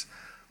Donuts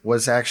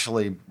was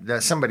actually,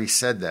 somebody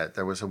said that.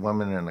 There was a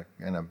woman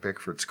in a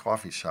Bickford's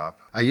coffee shop.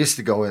 I used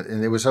to go,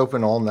 and it was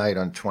open all night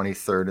on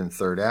 23rd and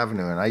 3rd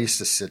Avenue, and I used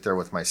to sit there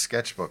with my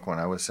sketchbook when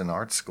I was in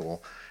art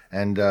school.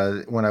 And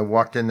when I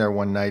walked in there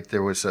one night,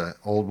 there was an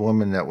old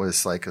woman that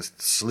was like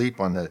asleep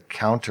on the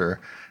counter.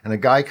 And a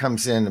guy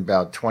comes in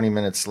about 20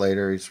 minutes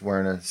later. He's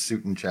wearing a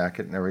suit and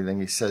jacket and everything.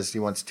 He says he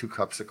wants 2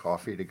 cups of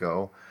coffee to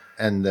go.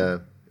 And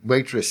the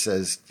waitress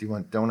says, "Do you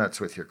want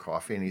donuts with your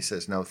coffee?" And he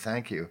says, "No,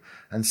 thank you."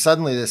 And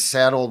suddenly this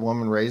sad old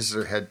woman raises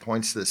her head,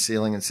 points to the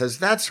ceiling, and says,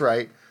 "That's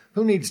right.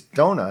 Who needs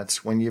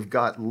donuts when you've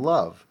got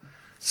love?"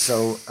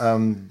 So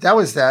that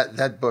was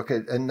that book.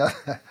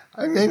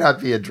 I may not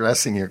be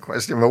addressing your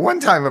question, but one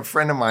time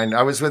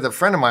I was with a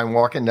friend of mine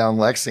walking down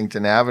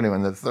Lexington Avenue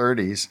in the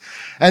 30s,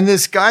 and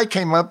this guy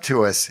came up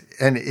to us,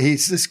 and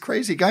he's this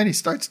crazy guy, and he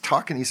starts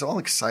talking. He's all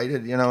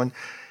excited, and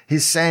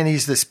he's saying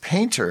he's this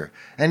painter,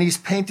 and he's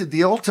painted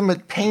the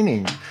ultimate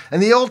painting,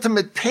 and the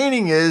ultimate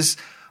painting is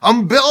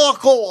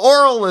umbilical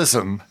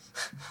oralism.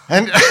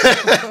 And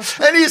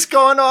he's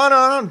going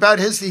on about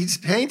he's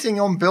painting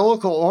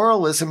umbilical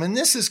oralism, and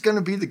this is going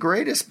to be the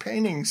greatest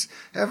paintings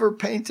ever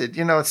painted.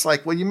 It's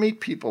like, well, you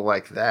meet people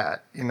like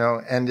that,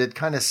 and it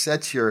kind of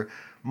sets your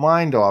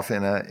mind off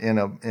in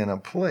a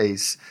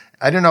place.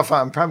 I don't know if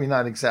I'm probably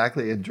not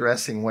exactly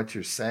addressing what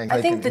you're saying.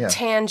 I think the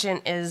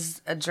tangent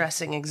is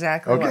addressing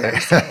exactly what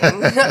I'm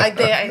saying.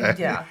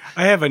 Yeah.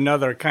 I have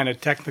another kind of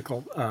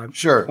technical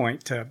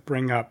point to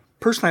bring up.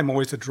 Personally, I'm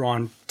always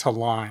drawn to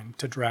line,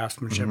 to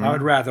draftsmanship. Mm-hmm. I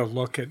would rather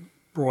look at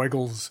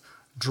Bruegel's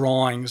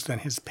drawings than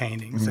his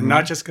paintings. Mm-hmm. And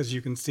not just because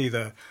you can see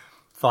the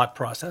thought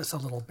process a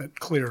little bit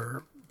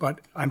clearer,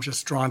 but I'm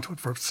just drawn to it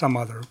for some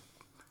other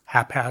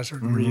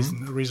haphazard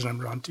reason, the reason I'm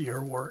drawn to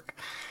your work.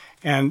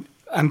 And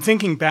I'm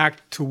thinking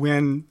back to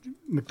when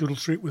McDougal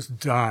Street was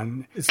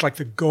done. It's like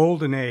the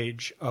golden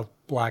age of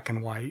black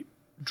and white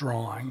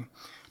drawing,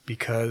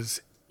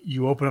 because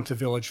you open up the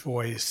Village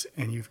Voice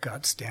and you've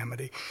got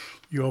Stamety.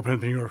 You open up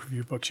the New York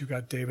Review Books, you've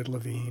got David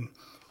Levine.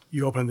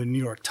 You open the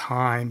New York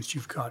Times,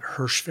 you've got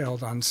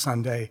Hirschfeld on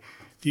Sunday.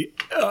 The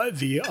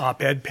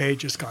op-ed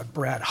page has got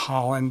Brad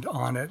Holland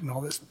on it and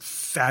all this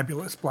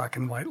fabulous black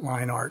and white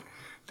line art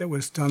that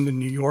was done. The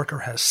New Yorker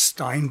has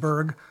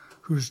Steinberg,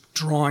 who's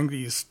drawing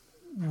these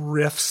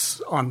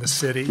riffs on the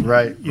city,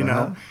 right? You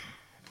know,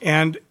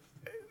 and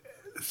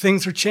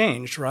things are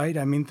changed, right?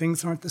 I mean,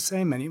 things aren't the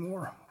same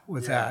anymore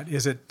with that.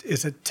 Is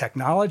it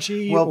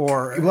technology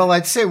or? Well,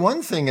 I'd say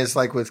one thing is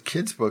like with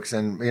kids' books,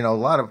 and you know, a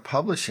lot of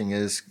publishing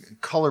is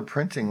color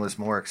printing was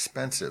more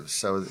expensive.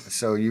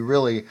 So you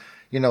really,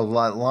 you know,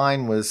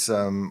 line was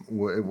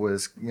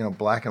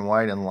black and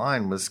white, and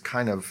line was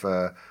kind of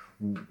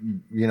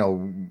you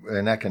know,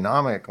 an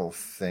economical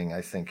thing,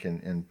 I think,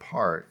 in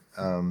part,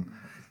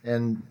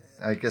 and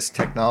I guess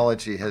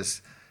technology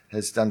has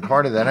done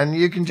part of that, and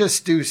you can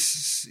do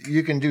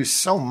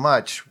so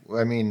much.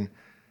 I mean,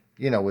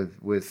 you know,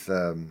 with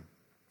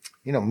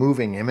you know,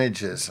 moving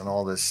images and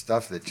all this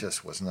stuff that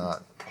just was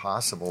not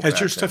possible. Has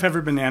your stuff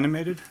ever been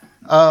animated?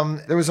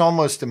 There was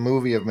almost a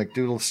movie of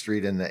McDougal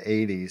Street in the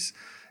 80s,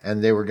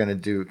 and they were going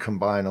to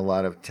combine a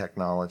lot of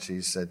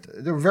technologies.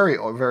 There were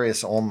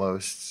various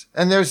almosts,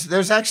 and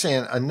there's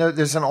actually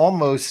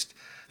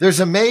there's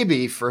a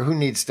maybe for Who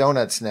Needs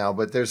Donuts Now,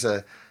 but there's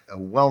a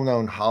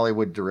well-known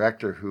Hollywood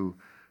director who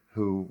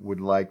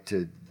would like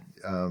to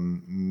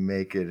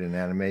make it an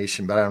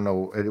animation, but I don't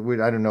know.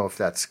 I don't know if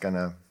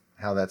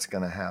how that's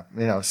gonna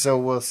happen. You know,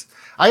 so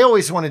I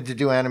always wanted to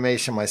do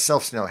animation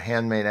myself, you know,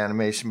 handmade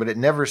animation, but it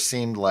never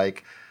seemed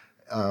like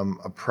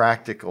a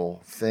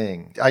practical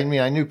thing. I mean,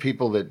 I knew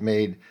people that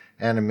made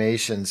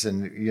animations,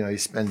 and you know, you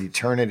spend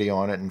eternity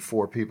on it, and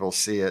 4 people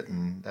see it,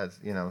 and that's,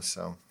 you know,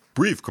 so.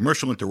 Brief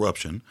commercial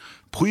interruption.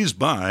 Please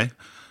buy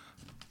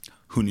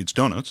Who Needs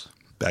Donuts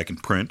back in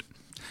print,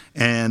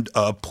 and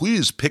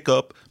please pick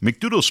up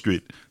McDougal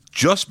Street,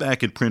 just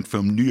back in print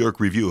from New York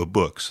Review of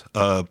Books.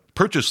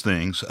 Purchase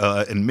things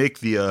and make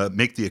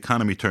the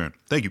economy turn.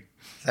 Thank you.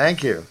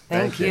 Thank you.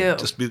 Thank you.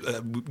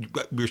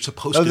 We're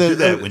supposed to do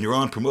that when you're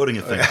on promoting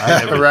a thing.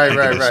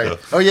 Right.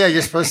 Oh yeah,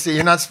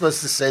 you're not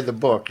supposed to say the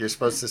book. You're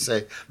supposed to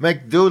say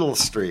McDougal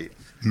Street.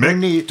 Who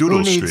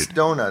needs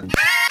donut?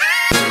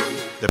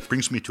 That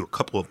brings me to a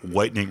couple of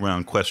lightning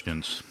round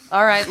questions.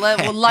 All right,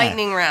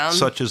 lightning round.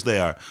 Such as they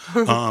are.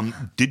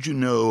 Did you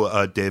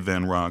know Dave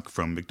Van Ronk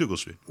from McDougal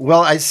Street?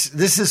 Well,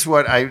 this is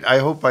what I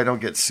hope I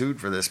don't get sued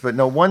for this, but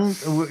no one,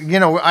 you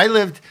know, I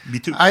lived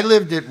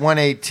at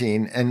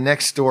 118, and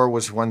next door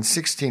was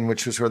 116,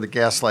 which was where the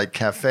Gaslight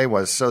Cafe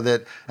was.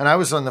 And I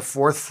was on the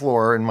 4th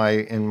floor in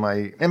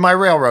my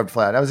railroad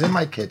flat. I was in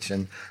my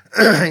kitchen,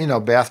 you know,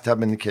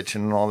 bathtub in the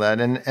kitchen and all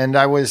that, and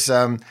I was.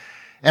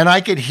 And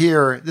I could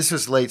hear, this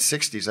was late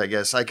 60s, I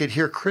guess, I could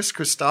hear Chris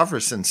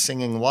Christopherson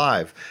singing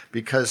live,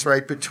 because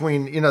right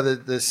between, you know,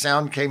 the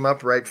sound came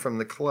up right from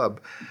the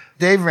club.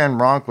 Dave Van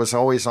Ronk was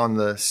always on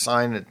the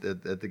sign at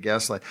the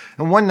Gaslight.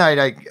 And one night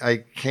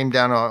I came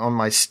down on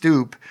my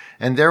stoop,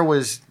 and there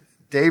was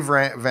Dave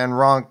Van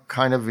Ronk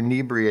kind of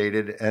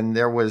inebriated, and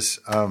there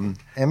was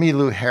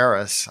Emmylou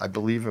Harris, I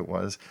believe it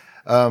was,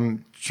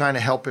 trying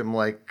to help him,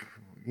 like,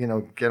 you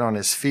know, get on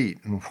his feet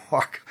and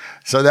walk.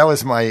 So that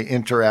was my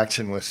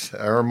interaction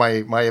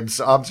my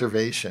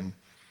observation.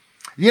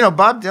 You know,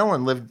 Bob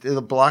Dylan lived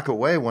a block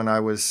away when I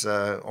was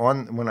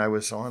on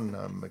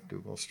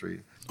McDougal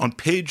Street. On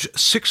page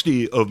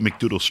 60 of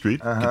McDougal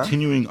Street,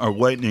 continuing our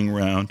lightning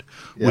round,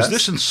 was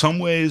this in some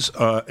ways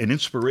an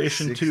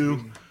inspiration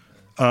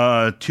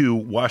to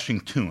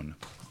Washington?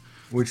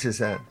 Which is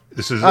that?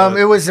 This is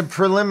it was a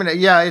preliminary.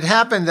 Yeah, it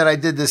happened that I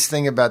did this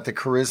thing about the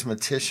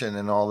charismatician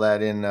and all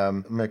that in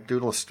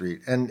McDougal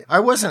Street. And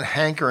I wasn't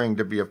hankering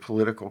to be a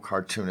political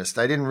cartoonist.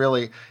 I didn't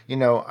really, you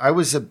know, I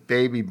was a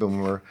baby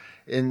boomer.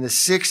 In the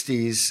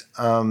 60s,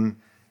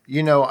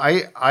 you know,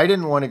 I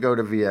didn't want to go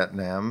to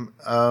Vietnam,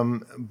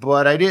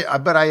 but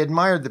I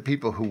admired the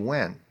people who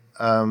went.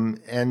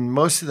 And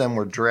most of them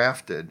were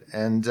drafted.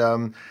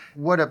 And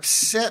what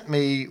upset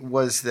me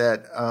was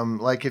that,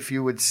 like,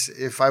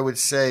 if I would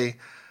say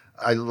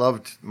I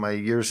loved my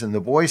years in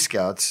the Boy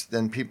Scouts,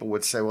 then people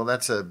would say, well,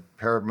 that's a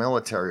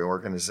paramilitary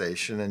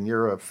organization and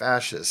you're a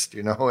fascist,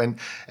 you know? And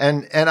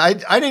I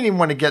didn't even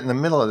want to get in the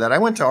middle of that. I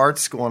went to art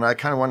school and I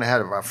kind of wanted to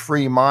have a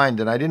free mind,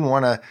 and I didn't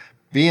want to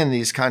be in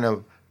these kind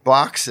of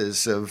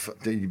boxes of,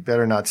 you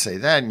better not say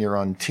that, and you're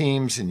on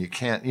teams and you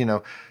can't, you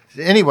know.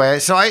 Anyway,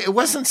 so it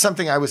wasn't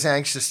something I was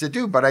anxious to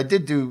do, but I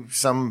did do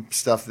some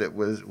stuff that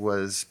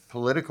was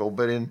political.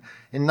 But in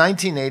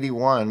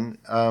 1981,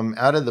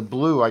 out of the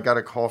blue, I got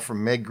a call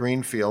from Meg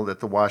Greenfield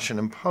at the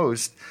Washington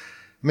Post.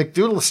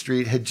 McDougal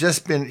Street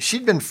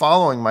she'd been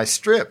following my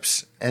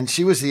strips, and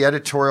she was the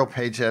editorial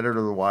page editor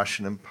of the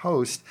Washington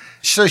Post.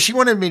 So she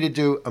wanted me to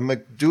do a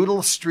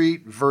McDougal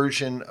Street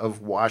version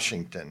of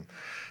Washington.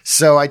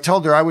 So I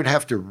told her I would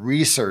have to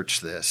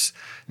research this.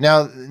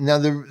 Now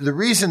the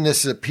reason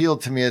this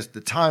appealed to me at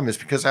the time is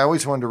because I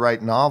always wanted to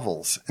write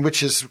novels,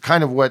 which is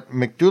kind of what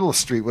McDougal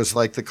Street was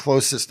like, the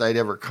closest I'd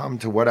ever come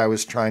to what I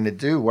was trying to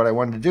do, what I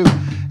wanted to do.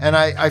 And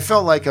I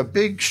felt like a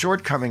big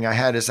shortcoming I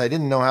had is I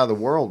didn't know how the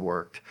world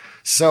worked.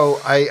 So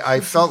I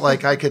felt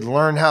like I could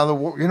learn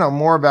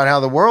more about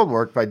how the world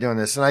worked by doing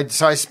this. And I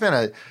spent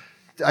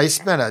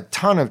a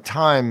ton of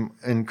time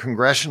in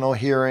congressional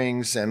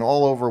hearings and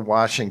all over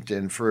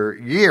Washington for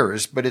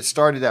years, but it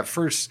started that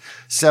first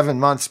 7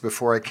 months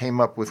before I came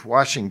up with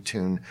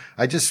Washington.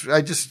 I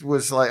just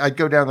was like, I'd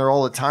go down there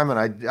all the time, and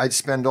I'd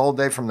spend all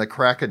day from the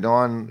crack of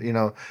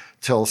dawn,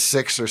 till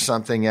 6 or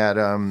something at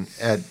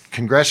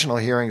congressional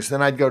hearings.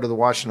 Then I'd go to the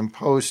Washington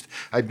Post.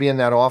 I'd be in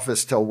that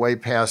office till way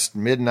past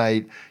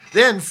midnight.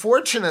 Then,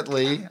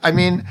 fortunately,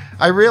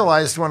 I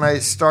realized when I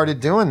started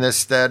doing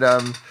this that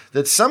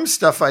some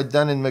stuff I'd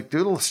done in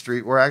McDougal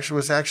Street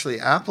was actually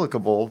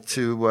applicable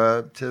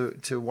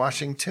to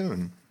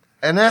Washington.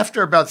 And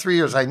after about 3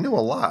 years, I knew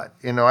a lot.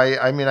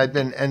 I'd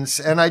been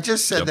and I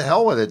just said, "The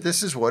hell with it.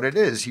 This is what it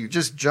is. You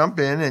just jump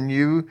in and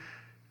you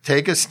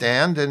take a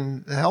stand,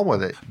 and the hell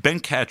with it." Ben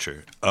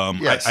Katcher.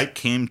 Yes. I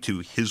came to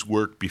his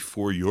work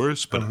before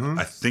yours, but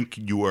I think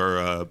you are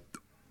a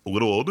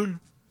little older.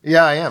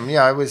 Yeah, I am.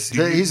 Yeah,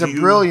 he's a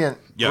brilliant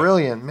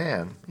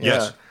man. Yeah.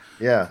 Yes.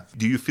 Yeah.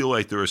 Do you feel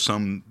like there's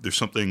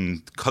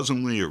something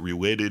cousinly or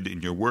related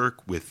in your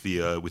work with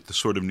the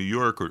sort of New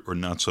York, or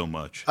not so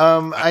much?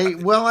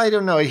 I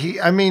don't know.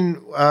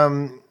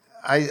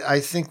 I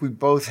think we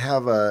both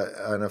have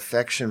an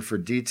affection for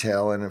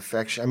detail and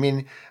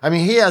affection.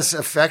 He has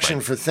affection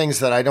for things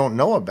that I don't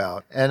know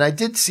about. And I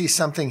did see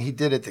something he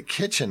did at the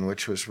kitchen,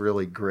 which was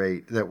really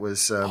great. That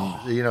was,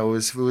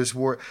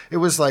 it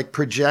was like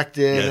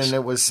projected, yes. And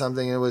it was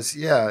something. It was,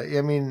 yeah.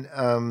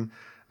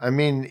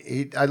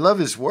 I love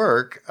his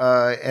work,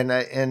 and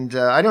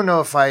I don't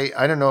know if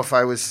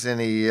I was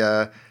any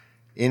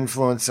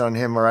influence on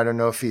him, or I don't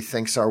know if he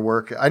thinks our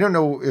work. I don't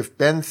know if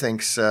Ben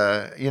thinks.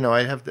 I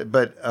have to,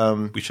 but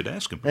we should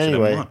ask him.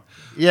 Anyway,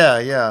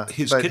 yeah.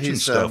 His kitchen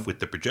stuff with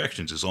the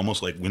projections is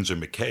almost like Winsor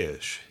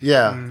McKay-ish.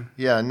 Yeah,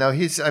 yeah. No,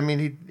 he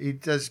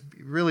does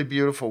really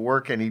beautiful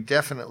work, and he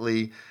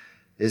definitely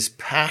is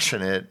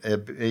passionate,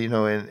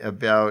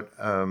 about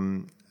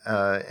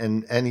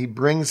and he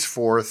brings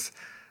forth.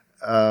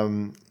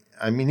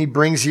 He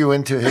brings you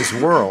into his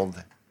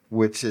world,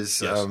 which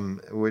is yes.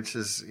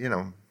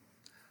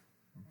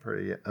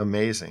 Pretty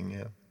amazing.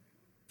 Yeah.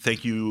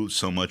 Thank you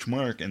so much,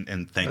 Mark, and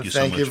thank you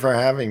so much. Thank you for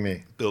having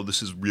me, Bill.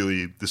 This is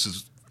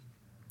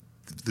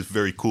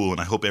very cool,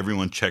 and I hope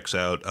everyone checks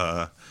out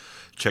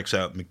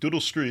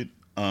McDougal Street,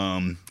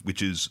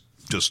 which is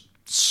just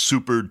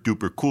super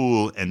duper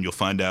cool, and you'll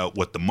find out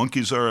what the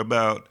monkeys are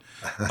about,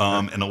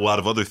 and a lot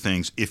of other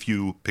things if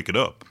you pick it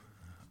up.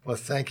 Well,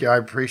 thank you. I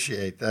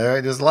appreciate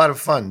that. There's a lot of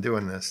fun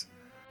doing this.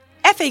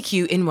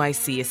 FAQ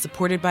NYC is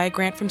supported by a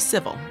grant from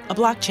Civil, a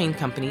blockchain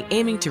company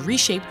aiming to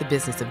reshape the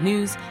business of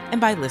news,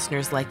 and by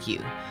listeners like you.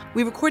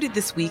 We recorded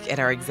this week at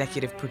our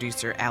executive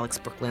producer Alex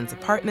Brooklin's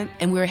apartment,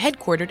 and we're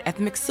headquartered at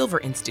the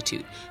McSilver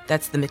Institute.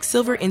 That's the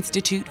McSilver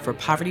Institute for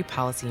Poverty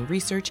Policy and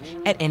Research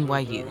at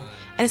NYU.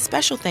 And a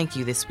special thank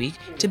you this week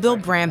to Bill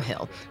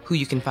Bramhill, who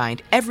you can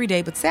find every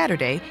day but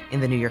Saturday in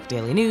the New York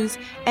Daily News,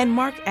 and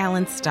Mark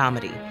Alan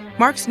Stamety.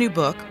 Mark's new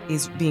book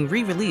is being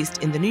re-released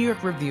in the New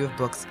York Review of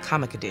Books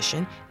comic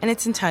edition, and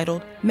it's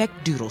entitled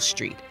McDougal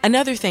Street.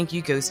 Another thank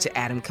you goes to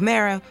Adam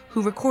Camara,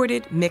 who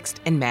recorded,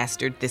 mixed, and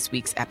mastered this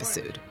week's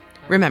episode.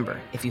 Remember,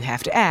 if you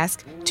have to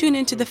ask, tune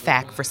into The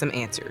Fact for some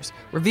answers.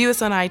 Review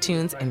us on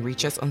iTunes and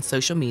reach us on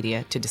social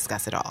media to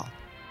discuss it all.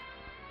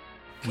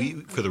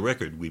 For the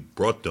record, we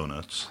brought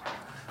donuts.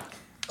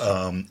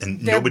 And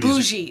they're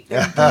bougie.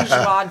 They're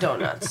bourgeois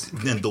donuts.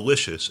 And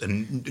delicious,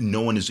 and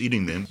no one is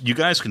eating them. You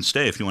guys can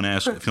stay if you want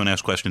to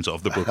ask questions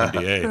of the Brooklyn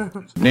DA.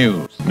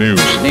 News.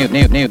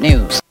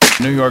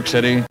 New York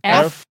City.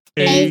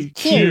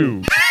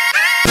 FAQ.